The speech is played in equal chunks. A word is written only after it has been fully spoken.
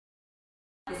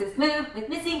This is Move with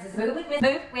Missy. This is Move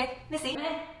with Missy.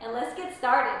 And let's get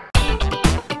started.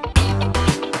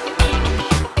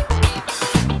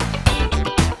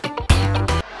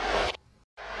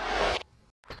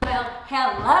 Well,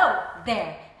 hello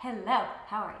there. Hello.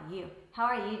 How are you? How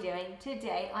are you doing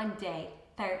today on day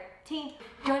 13?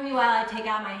 Join me while I take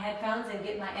out my headphones and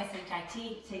get my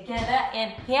SHIT together.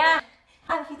 And yeah,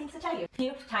 I have a few things to tell you. A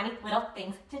few tiny little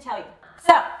things to tell you.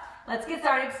 So, let's get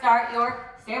started. Start your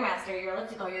StairMaster, your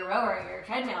elliptical, your rower, your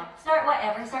treadmill. Start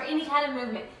whatever. Start any kind of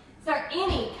movement. Start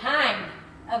any kind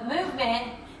of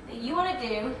movement that you want to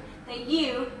do, that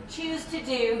you choose to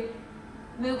do.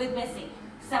 Move with Missy.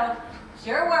 So, it's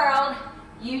your world.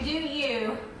 You do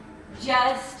you.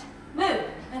 Just move.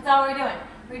 That's all we're doing.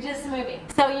 We're just moving.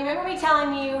 So, you remember me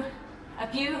telling you a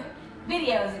few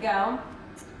videos ago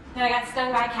that I got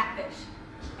stung by a catfish.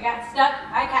 I got stuck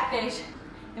by a catfish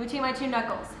in between my two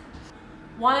knuckles.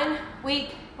 1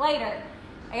 week later,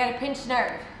 I got a pinched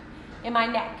nerve in my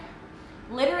neck.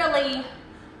 Literally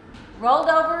rolled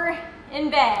over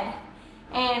in bed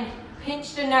and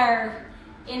pinched a nerve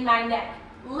in my neck.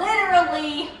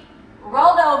 Literally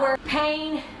rolled over,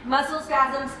 pain, muscle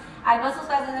spasms. I had muscle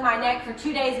spasms in my neck for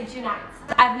 2 days and 2 nights.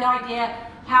 I have no idea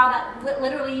how that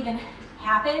literally even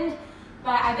happened,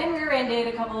 but I've been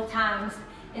rear-ended a couple of times,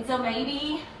 and so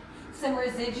maybe some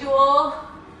residual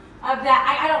of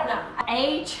that, I don't know.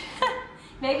 Age,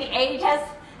 maybe age has,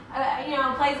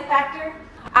 plays a factor.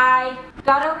 I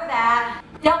got over that,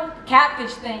 dealt with the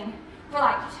catfish thing for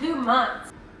like 2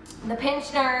 months. The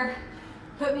pinched nerve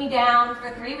put me down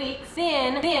for 3 weeks.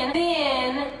 Then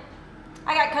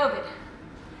I got COVID.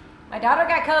 My daughter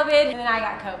got COVID, and then I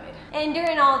got COVID. And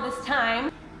during all of this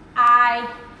time, I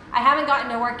haven't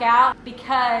gotten to work out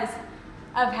because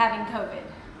of having COVID.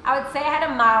 I would say I had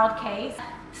a mild case.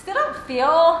 Still don't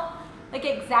feel like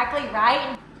exactly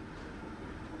right.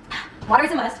 Water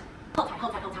is a must. Hold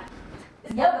tight.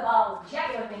 This yoga ball is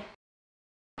jacking with me.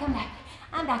 I'm back.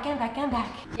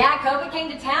 Yeah, COVID came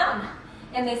to town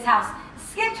in this house.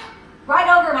 Skipped right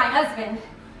over my husband.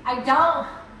 I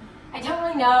don't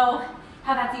really know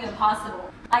how that's even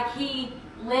possible. Like, he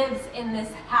lives in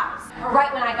this house.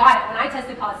 Right when I got it, when I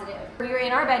tested positive. We were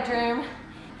in our bedroom.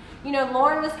 You know,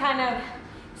 Lauren was kind of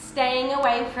staying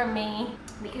away from me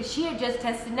because she had just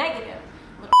tested negative.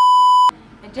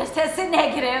 It just tested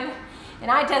negative, and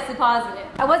I tested positive.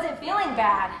 I wasn't feeling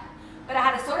bad, but I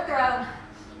had a sore throat,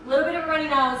 a little bit of a runny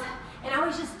nose, and I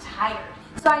was just tired.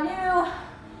 So I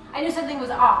knew something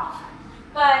was off,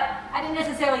 but I didn't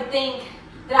necessarily think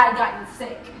that I had gotten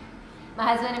sick.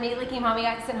 My husband immediately came home. He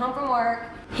got sent home from work.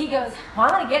 He goes, well,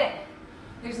 I'm gonna get it.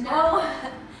 There's no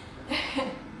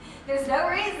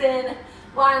reason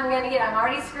why I'm gonna get it. I'm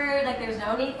already screwed. Like, there's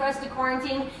no need for us to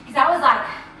quarantine. Because I was like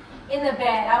in the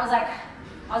bed. I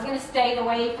was gonna stay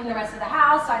away from the rest of the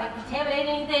house so I didn't contaminate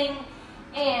anything.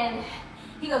 And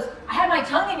he goes, I had my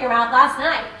tongue in your mouth last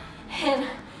night. And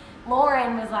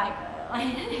Lauren was like,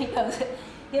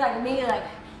 he immediately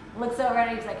looks over at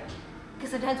her. He's like,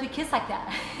 because sometimes we kiss like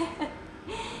that.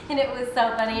 And it was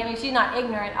so funny. I mean, she's not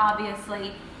ignorant,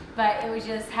 obviously, but it was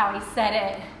just how he said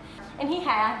it. And he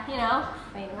had,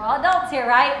 I mean, we're all adults here,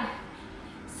 right?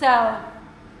 So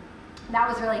that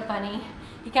was really funny.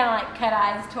 He kind of cut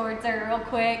eyes towards her real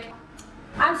quick.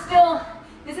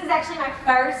 This is actually my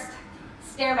first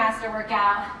StairMaster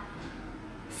workout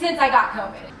since I got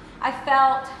COVID. I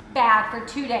felt bad for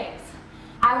 2 days.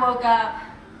 I woke up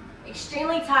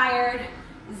extremely tired,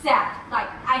 zapped, like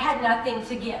I had nothing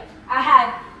to give. I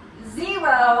had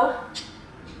 0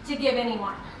 to give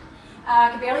anyone.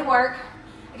 I could barely work,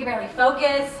 I could barely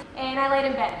focus, and I laid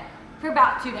in bed for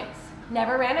about 2 days.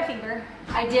 Never ran a fever.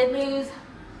 I did lose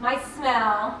my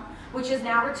smell, which has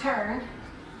now returned.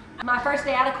 My first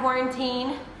day out of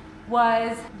quarantine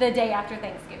was the day after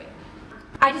Thanksgiving.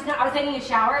 I was taking a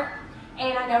shower,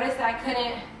 and I noticed that I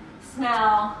couldn't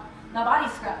smell my body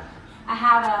scrub. I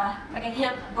have a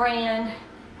hemp brand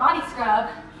body scrub,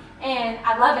 and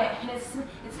I love it. And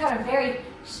it's got a very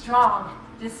strong,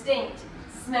 distinct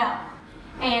smell,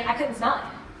 and I couldn't smell it.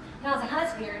 And I was like, oh,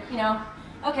 that's weird,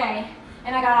 okay.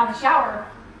 And I got out of the shower,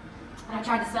 and I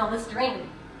tried to smell Listerine.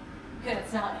 Couldn't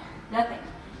smell it. Nothing.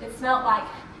 It smelled like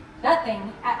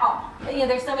nothing at all.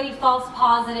 There's so many false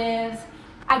positives.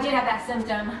 I did have that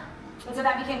symptom, and so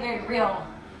that became very real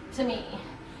to me,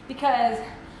 because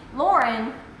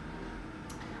Lauren,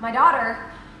 my daughter,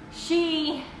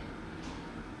 she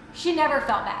never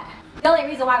felt bad. The only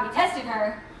reason why we tested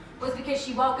her was because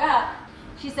she woke up.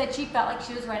 She said she felt like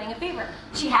she was running a fever.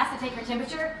 She has to take her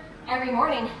temperature every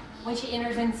morning when she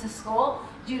enters into school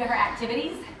due to her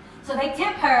activities. So they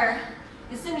temp her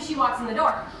as soon as she walks in the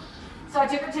door. So I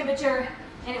took her temperature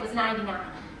and it was 99.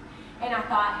 And I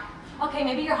thought, okay,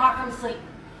 maybe you're hot from sleep.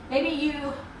 Maybe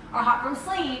you are hot from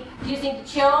sleep. You just need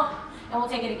to chill, and we'll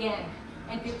take it again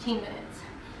in 15 minutes.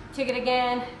 Took it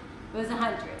again, it was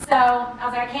 100. So I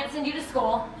was like, I can't send you to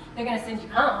school. They're gonna send you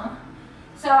home.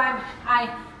 So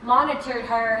I monitored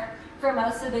her for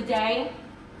most of the day.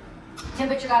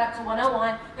 Temperature got up to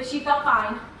 101, but she felt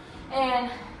fine.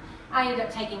 And I ended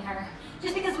up taking her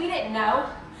just because we didn't know.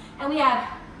 And we have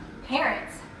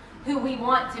parents who we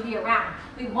want to be around.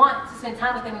 We want to spend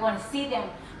time with them, we want to see them,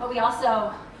 but we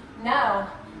also know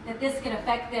that this can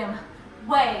affect them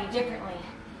way differently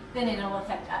than it'll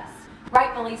affect us.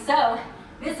 Rightfully so,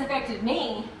 this affected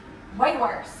me way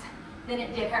worse than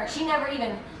it did her. She never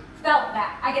even felt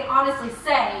bad. I can honestly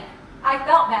say I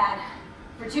felt bad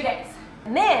for 2 days.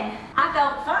 And then I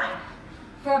felt fine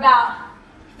for about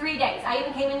 3 days. I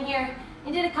even came in here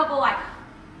and did a couple like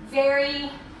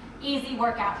very easy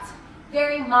workouts,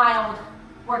 very mild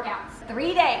workouts.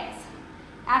 3 days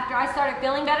after I started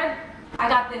feeling better, I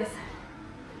got this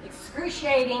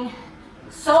excruciating,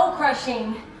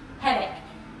 soul-crushing headache.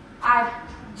 I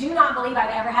do not believe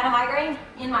I've ever had a migraine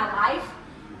in my life.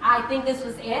 I think this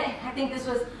was it. I think this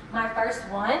was my first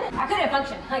one. I couldn't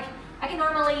function. Like, I can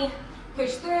normally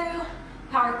push through,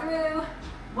 power through,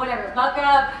 whatever, buck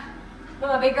up, put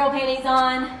my big girl panties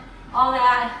on, all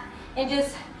that, and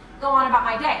just go on about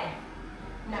my day.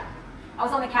 No. I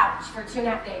was on the couch for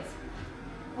 2.5 days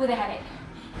with a headache.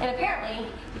 And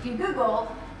apparently, if you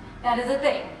Google, that is a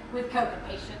thing with COVID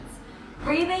patients.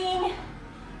 Breathing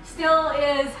still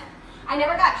is, I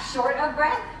never got short of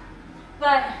breath,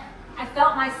 but I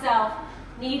felt myself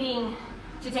needing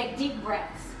to take deep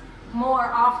breaths more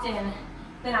often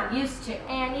than I'm used to.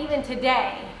 And even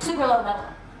today, super low level,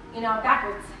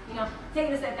 backwards,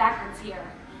 taking a step backwards here.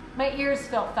 My ears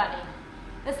feel funny.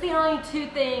 That's the only 2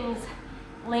 things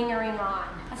lingering on.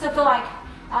 I still feel like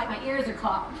my ears are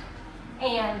clogged.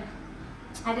 And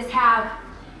I just have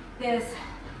this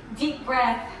deep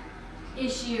breath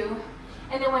issue.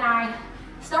 And then when I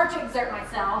start to exert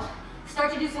myself,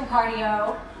 start to do some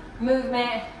cardio,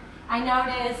 movement, I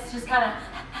notice just kind of,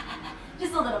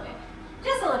 just a little bit,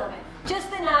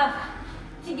 just enough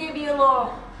to give you a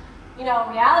little,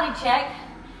 reality check,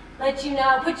 let you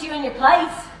know, put you in your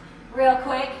place real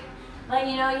quick, let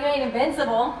you know you ain't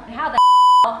invincible. And how the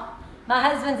hell my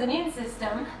husband's immune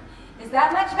system is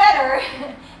that much better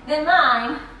than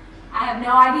mine, I have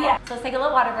no idea. So let's take a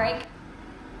little water break.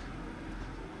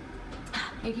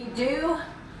 If you do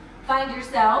find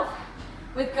yourself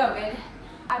with COVID,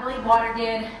 I believe water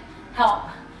did help.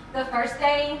 The first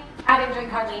day, I didn't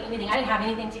drink hardly anything. I didn't have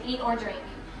anything to eat or drink.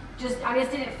 I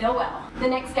just didn't feel well. The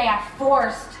next day, I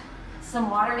forced some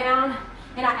water down,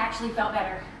 and I actually felt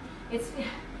better. It's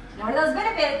one of those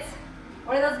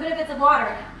benefits of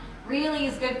water. Really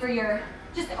is good for your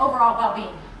just overall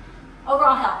well-being,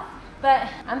 overall health. But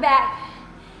I'm back,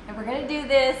 and we're gonna do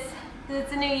this because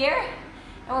it's a new year,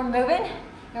 and we're moving,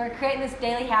 and we're creating this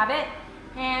daily habit,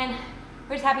 and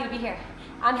we're just happy to be here.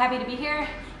 I'm happy to be here.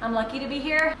 I'm lucky to be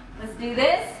here. Let's do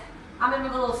this. I'm gonna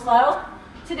move a little slow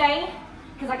today,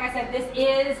 because like I said, this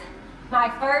is my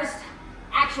first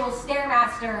actual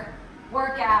StairMaster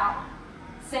workout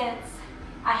since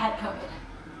I had COVID,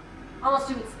 almost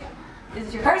 2 weeks ago. This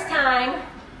is your first time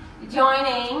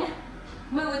joining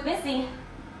Move with Missy,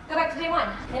 go back to day 1.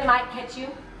 And it might catch you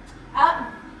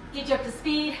up, get you up to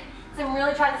speed. So I'm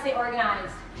really trying to stay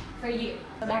organized for you.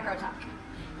 The macro talk.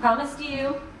 Promised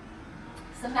you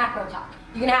some macro talk.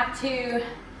 You're gonna have to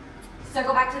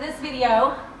circle back to this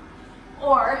video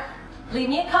or leave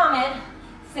me a comment,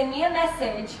 send me a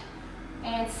message,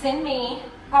 and send me,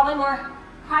 probably more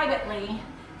privately,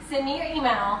 send me your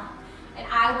email, and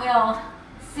I will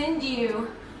send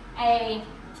you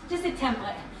just a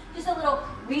template, just a little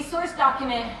resource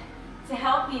document to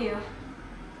help you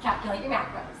calculate your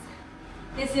macros.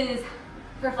 This is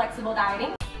for flexible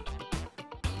dieting.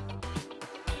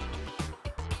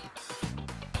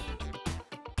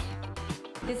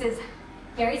 This is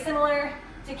very similar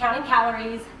to counting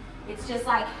calories. It's just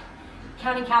like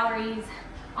counting calories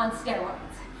on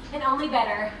steroids, and only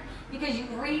better because you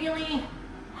really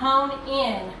hone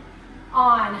in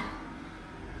on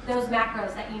those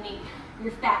macros that you need,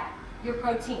 your fat, your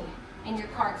protein, and your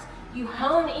carbs. You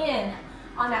hone in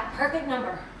on that perfect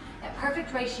number, that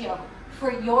perfect ratio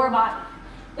for your body,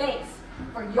 base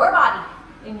for your body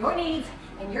and your needs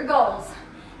and your goals.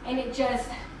 And it just,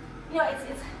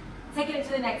 it's taking it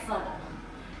to the next level.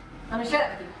 I'm gonna share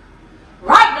that with you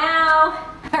right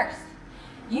now. First,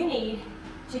 you need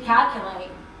to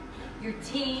calculate your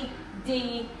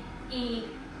TDEE.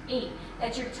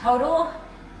 That's your total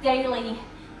daily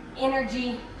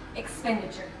energy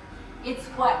expenditure. It's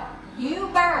what you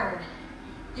burn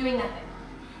doing nothing.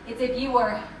 It's if you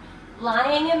were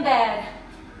lying in bed,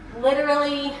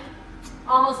 literally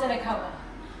almost in a coma.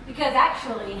 Because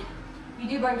actually, you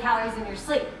do burn calories in your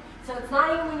sleep. So it's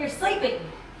not even when you're sleeping,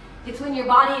 it's when your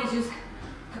body is just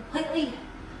completely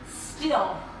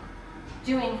still,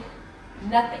 doing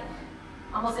nothing,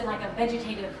 almost in like a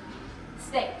vegetative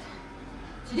state.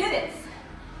 To do this,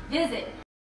 visit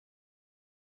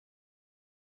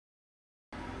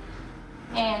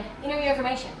and enter your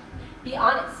information. Be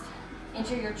honest.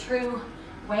 Enter your true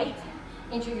weight,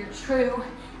 enter your true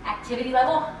activity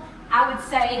level. I would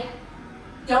say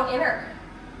don't enter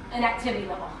an activity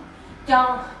level.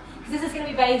 Don't, because this is going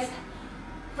to be based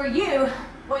for you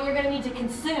what you're going to need to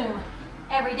consume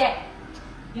every day.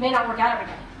 You may not work out every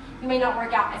day. You may not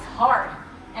work out as hard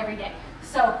every day.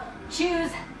 So choose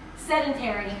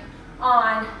sedentary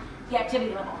on the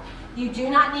activity level. You do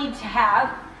not need to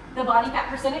have the body fat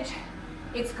percentage.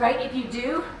 It's great if you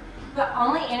do, but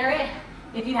only enter it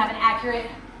if you have an accurate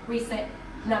recent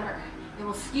number. It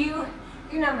will skew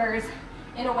your numbers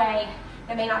in a way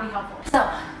that may not be helpful. So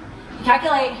you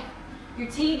calculate your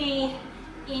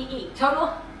TDEE,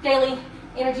 total daily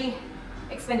energy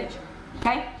expenditure,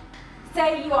 okay?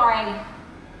 Say you are a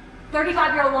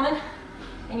 35-year-old woman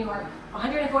and you are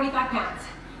 145 pounds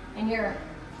and you're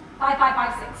 5'5",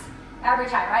 5'6", average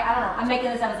height, right? I don't know, I'm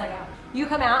making this up as I go. You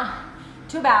come out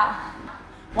to about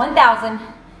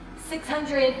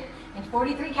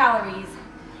 1,643 calories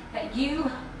that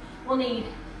you will need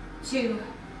to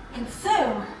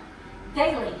consume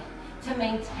daily to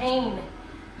maintain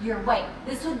your weight.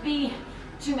 This would be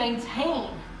to maintain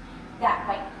that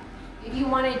weight. If you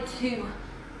wanted to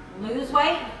lose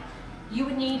weight, you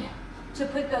would need to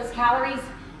put those calories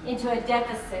into a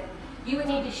deficit. You would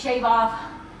need to shave off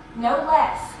no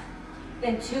less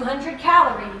than 200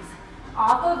 calories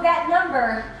off of that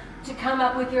number to come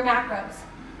up with your macros.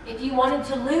 If you wanted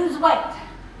to lose weight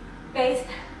based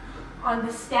on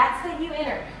the stats that you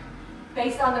entered,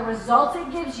 based on the results it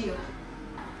gives you,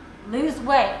 lose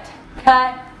weight,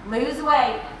 cut, lose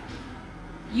weight,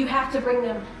 you have to bring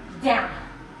them down.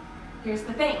 Here's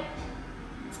the thing.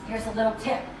 Here's a little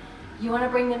tip. You want to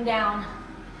bring them down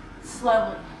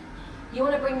slowly. You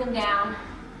want to bring them down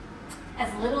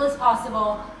as little as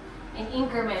possible in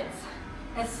increments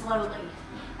as slowly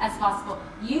as possible.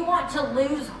 You want to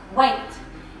lose weight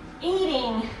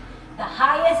eating the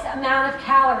highest amount of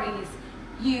calories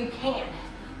you can.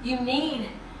 You need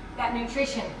that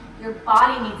nutrition. Your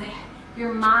body needs it.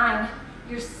 Your mind,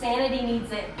 your sanity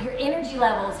needs it. Your energy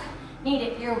levels need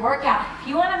it. Your workout. If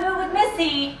you want to move with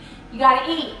Missy, you got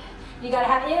to eat. You got to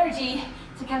have energy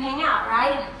to come hang out,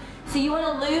 right? So you want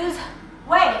to lose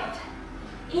weight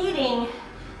eating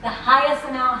the highest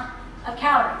amount of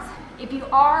calories. If you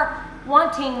are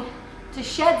wanting to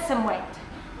shed some weight,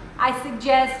 I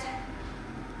suggest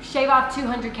shave off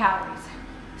 200 calories.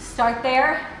 Start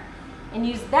there and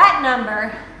use that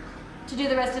number to do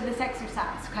the rest of this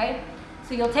exercise, okay?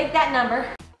 So you'll take that number.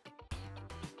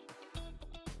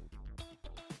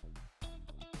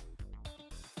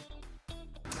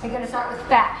 You're gonna start with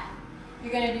fat.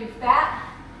 You're gonna do fat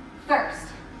first.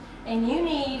 And you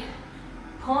need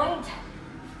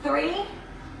 0.3,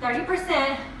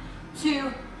 30%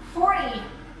 to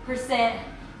 40%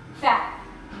 fat.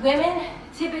 Women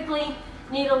typically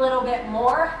need a little bit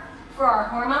more for our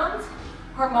hormones.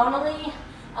 Hormonally,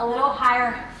 a little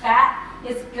higher fat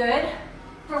is good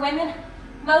for women.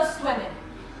 Most women.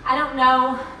 I don't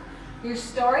know your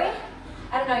story.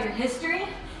 I don't know your history.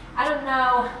 I don't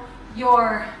know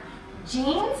your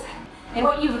genes and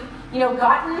what you've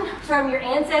gotten from your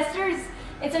ancestors.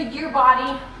 And so your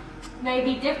body may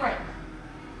be different.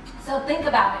 So think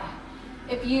about it.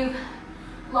 If you've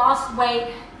lost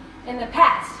weight in the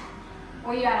past,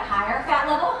 were you at a higher fat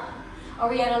level or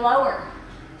were you at a lower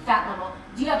fat level?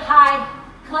 Do you have high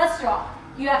cholesterol?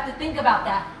 You have to think about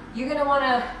that. You're gonna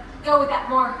wanna go with that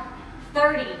more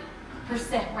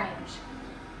 30% range.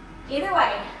 Either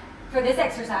way, for this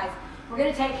exercise, we're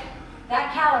gonna take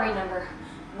that calorie number,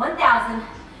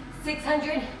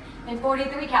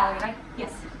 1,643 calories, right?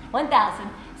 Yes,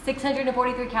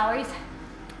 1,643 calories,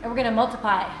 and we're gonna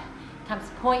multiply it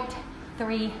times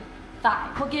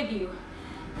 0.35. We'll give you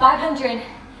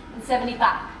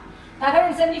 575.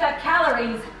 575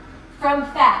 calories from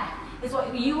fat is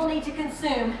what you will need to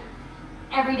consume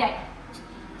every day.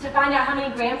 To find out how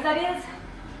many grams that is,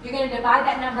 you're going to divide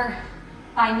that number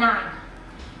by 9.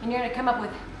 And you're going to come up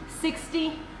with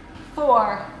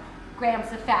 64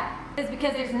 grams of fat. It's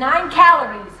because there's 9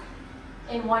 calories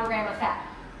in 1 gram of fat.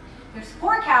 There's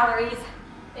 4 calories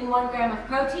in 1 gram of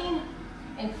protein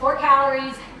and 4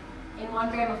 calories in 1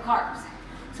 gram of carbs.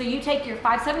 So you take your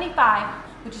 575,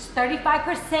 which is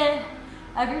 35%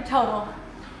 of your total.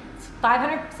 It's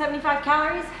 575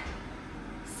 calories,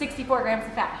 64 grams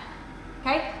of fat.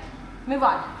 Okay? Move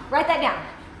on. Write that down.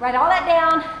 Write all that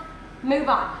down. Move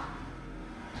on.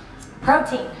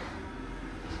 Protein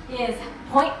is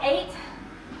 0.8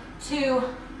 to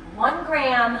 1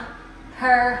 gram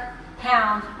per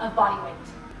pound of body weight.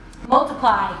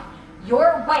 Multiply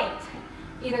your weight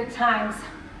either times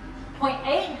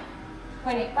 0.8,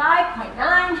 0.85,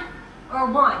 0.9, or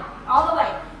 1. All the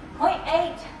way.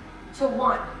 0.8 to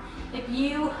 1. If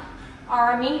you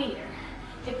are a meat eater,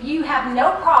 if you have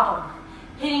no problem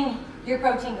hitting your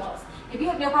protein goals, if you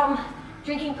have no problem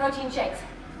drinking protein shakes,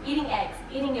 eating eggs,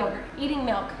 eating yogurt, eating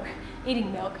milk,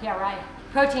 yeah right,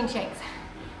 protein shakes,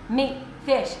 meat,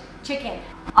 fish, chicken,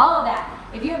 all of that,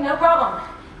 if you have no problem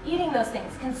eating those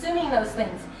things, consuming those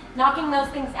things, knocking those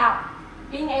things out,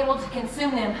 being able to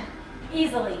consume them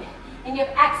easily, and you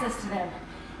have access to them,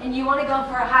 and you want to go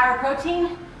for a higher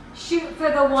protein, shoot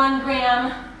for the 1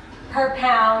 gram per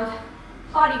pound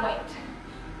body weight.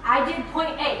 I did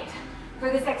 0.8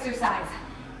 for this exercise.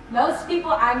 Most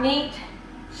people I meet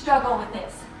struggle with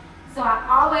this. So I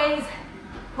always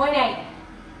 0.8.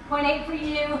 0.8 for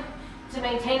you to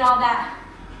maintain all that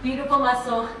beautiful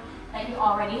muscle that you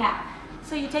already have.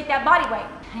 So you take that body weight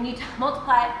and you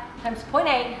multiply it times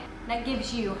 0.8, that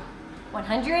gives you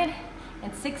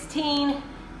 116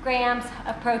 grams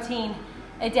of protein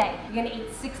a day. You're gonna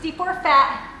eat 64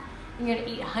 fat, and you're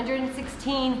gonna eat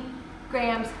 116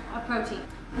 grams of protein.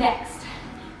 Next,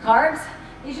 carbs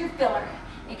is your filler.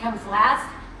 It comes last,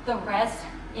 the rest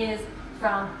is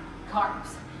from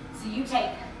carbs. So you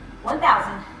take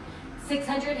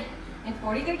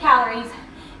 1,643 calories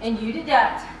and you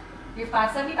deduct your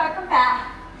 575 from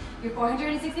fat, your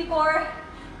 464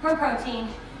 from protein,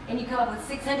 and you come up with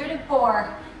 604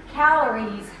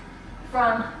 calories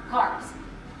from carbs.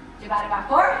 Divided by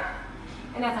 4,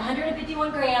 and that's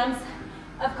 151 grams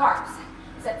of carbs.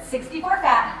 So that's 64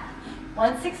 fat,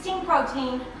 116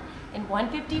 protein, and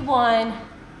 151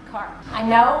 carbs. I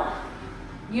know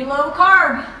you low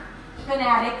carb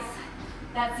fanatics,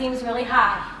 that seems really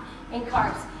high in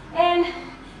carbs. And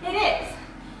it is.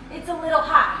 It's a little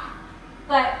high.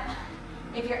 But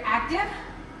if you're active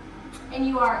and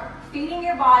you are feeding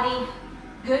your body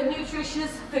good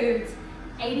nutritious foods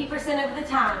 80% of the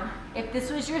time, if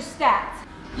this was your stats,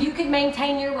 you could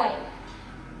maintain your weight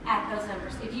at those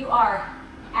numbers. If you are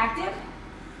active,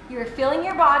 you're filling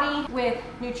your body with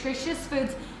nutritious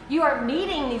foods, you are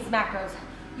meeting these macros,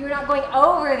 you're not going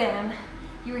over them,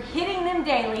 you're hitting them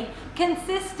daily,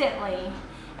 consistently,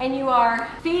 and you are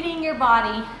feeding your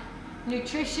body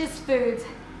nutritious foods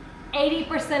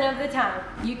 80% of the time,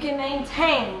 you can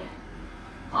maintain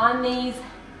on these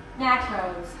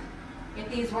macros if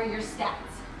these were your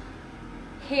stats.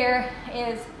 Here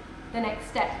is the next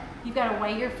step. You've got to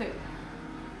weigh your food.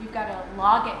 You've got to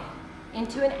log it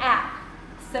into an app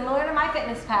similar to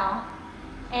MyFitnessPal,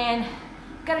 and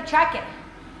you've got to track it.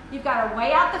 You've got to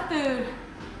weigh out the food,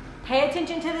 pay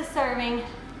attention to the serving,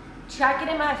 track it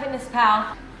in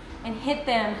MyFitnessPal, and hit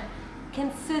them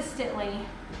consistently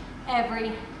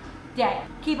every day.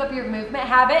 Keep up your movement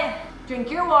habit,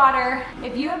 drink your water.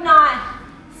 If you have not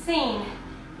seen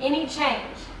any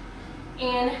change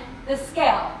in the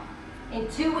scale in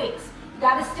 2 weeks, you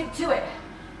got to stick to it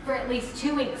for at least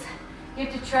 2 weeks. You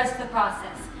have to trust the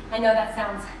process. I know that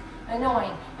sounds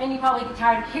annoying, and you probably get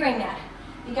tired of hearing that.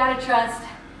 You got to trust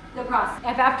the process.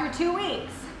 If after 2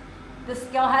 weeks the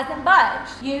scale hasn't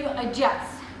budged, you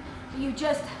adjust. You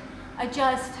just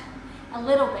adjust a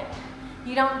little bit.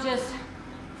 You don't just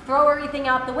throw everything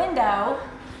out the window.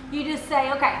 You just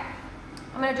say, okay,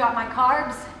 I'm going to drop my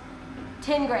carbs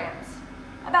 10 grams,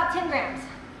 about 10 grams.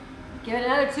 Give it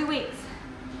another 2 weeks.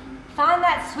 Find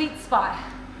that sweet spot.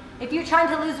 If you're trying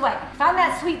to lose weight, find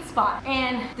that sweet spot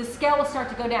and the scale will start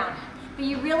to go down. But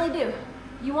you really do.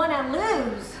 You want to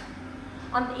lose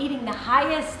on eating the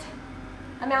highest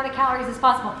amount of calories as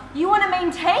possible. You want to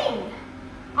maintain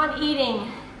on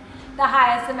eating the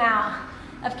highest amount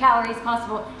of calories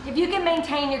possible. If you can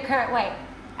maintain your current weight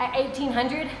at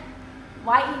 1,800,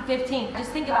 why eat 15?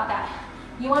 Just think about that.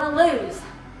 You want to lose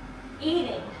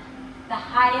eating the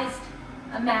highest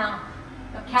amount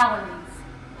of calories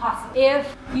possible.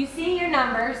 If you see your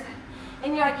numbers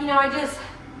and you're like, you know, I just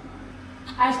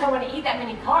don't want to eat that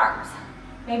many carbs.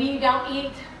 Maybe you don't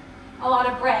eat a lot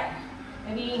of bread.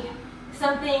 Maybe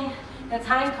something that's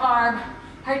high in carb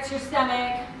hurts your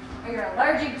stomach, or you're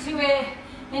allergic to it,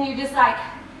 and you're just like,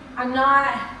 I'm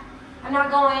not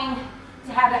going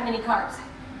to have that many carbs.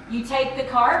 You take the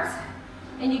carbs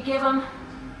and you give them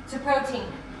to protein,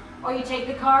 or you take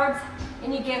the carbs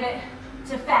and you give it to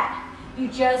to fat. You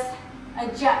just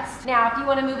adjust. Now, if you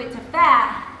want to move it to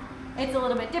fat, it's a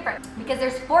little bit different because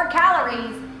there's 4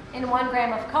 calories in 1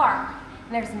 gram of carb,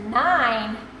 and there's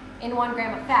 9 in 1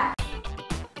 gram of fat.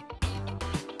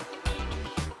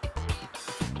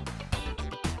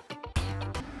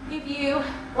 If you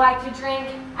like to drink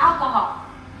alcohol,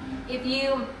 if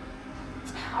you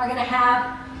are gonna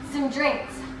have some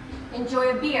drinks, enjoy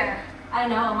a beer, I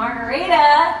don't know, a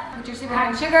margarita, which are super high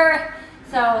in sugar,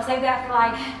 so save that for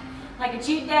like a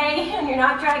cheat day when you're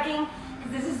not tracking,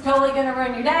 because this is totally gonna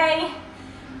ruin your day.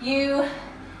 You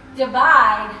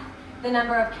divide the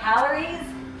number of calories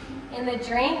in the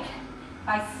drink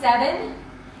by 7,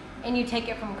 and you take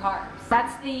it from carbs.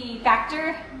 That's the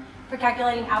factor for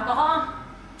calculating alcohol.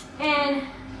 And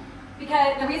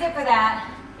because the reason for that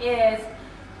is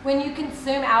when you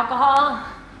consume alcohol,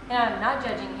 and I'm not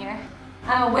judging here,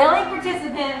 I'm a willing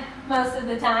participant most of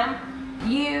the time,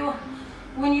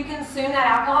 when you consume that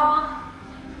alcohol,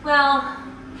 well,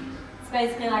 it's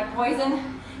basically like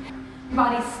poison. Your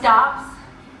body stops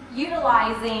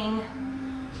utilizing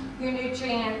your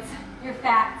nutrients, your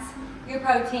fats, your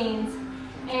proteins,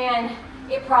 and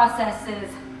it processes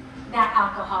that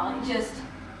alcohol. It just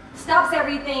stops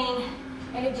everything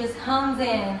and it just hums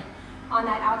in on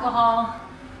that alcohol.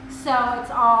 So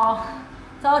it's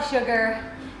all sugar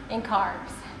and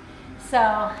carbs.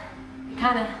 So it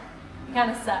kind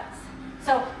of sucks.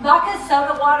 So vodka,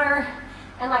 soda water,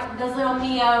 and like those little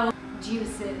Mio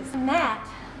juices. And that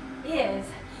is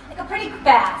like a pretty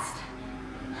fast,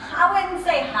 I wouldn't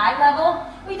say high level.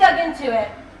 We dug into it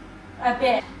a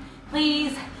bit.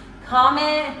 Please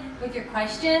comment with your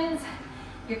questions,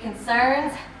 your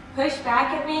concerns. Push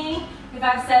back at me if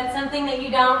I've said something that you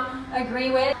don't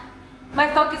agree with. My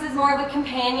focus is more of a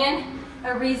companion,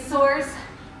 a resource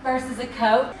versus a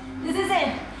coach. This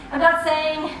isn't, I'm not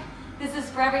saying this is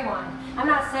for everyone. I'm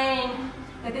not saying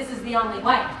that this is the only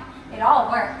way. It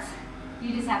all works.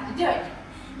 You just have to do it.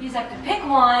 You just have to pick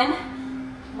one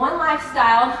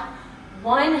lifestyle,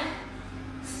 one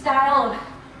style of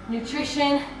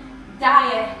nutrition,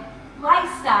 diet,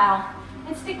 lifestyle,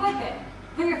 and stick with it.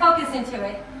 Put your focus into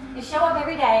it. And show up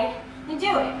every day and do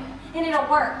it, and it'll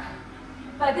work.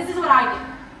 But this is what I do,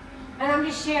 and I'm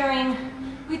just sharing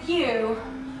with you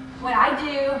what I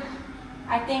do.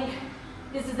 I think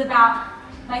this is about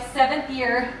my 7th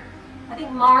year. I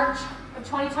think March of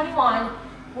 2021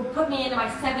 will put me into my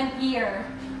 7th year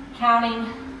counting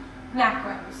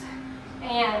macros.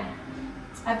 And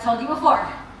I've told you before,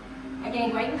 I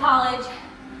gained weight in college.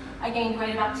 I gained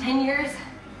weight about 10 years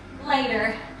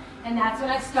later, and that's when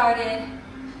I started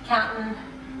counting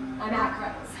my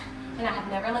macros, and I have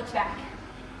never looked back.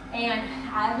 And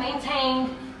I've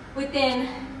maintained within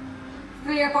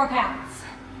 3 or 4 pounds,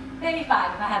 maybe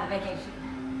 5 if I have a vacation.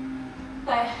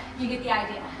 But you get the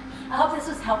idea. I hope this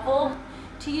was helpful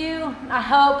to you. I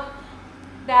hope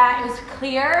that it was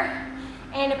clear.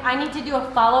 And if I need to do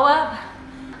a follow-up,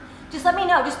 just let me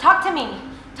know. Just talk to me.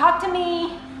 Talk to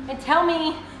me and tell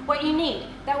me what you need.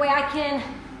 That way I can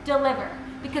deliver,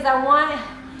 because I want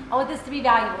this to be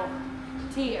valuable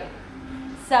to you.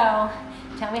 So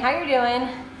tell me how you're doing.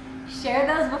 Share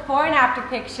those before and after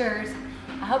pictures.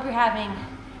 I hope you're having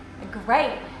a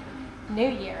great new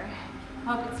year.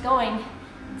 I hope it's going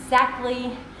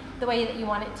exactly the way that you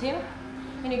want it to,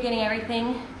 and you're getting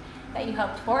everything that you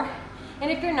hoped for. And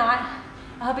if you're not,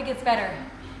 I hope it gets better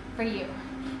for you.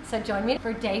 So join me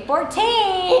for day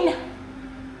 14,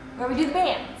 where we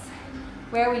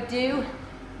do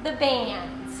the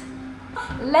bands.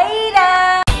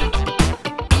 Later!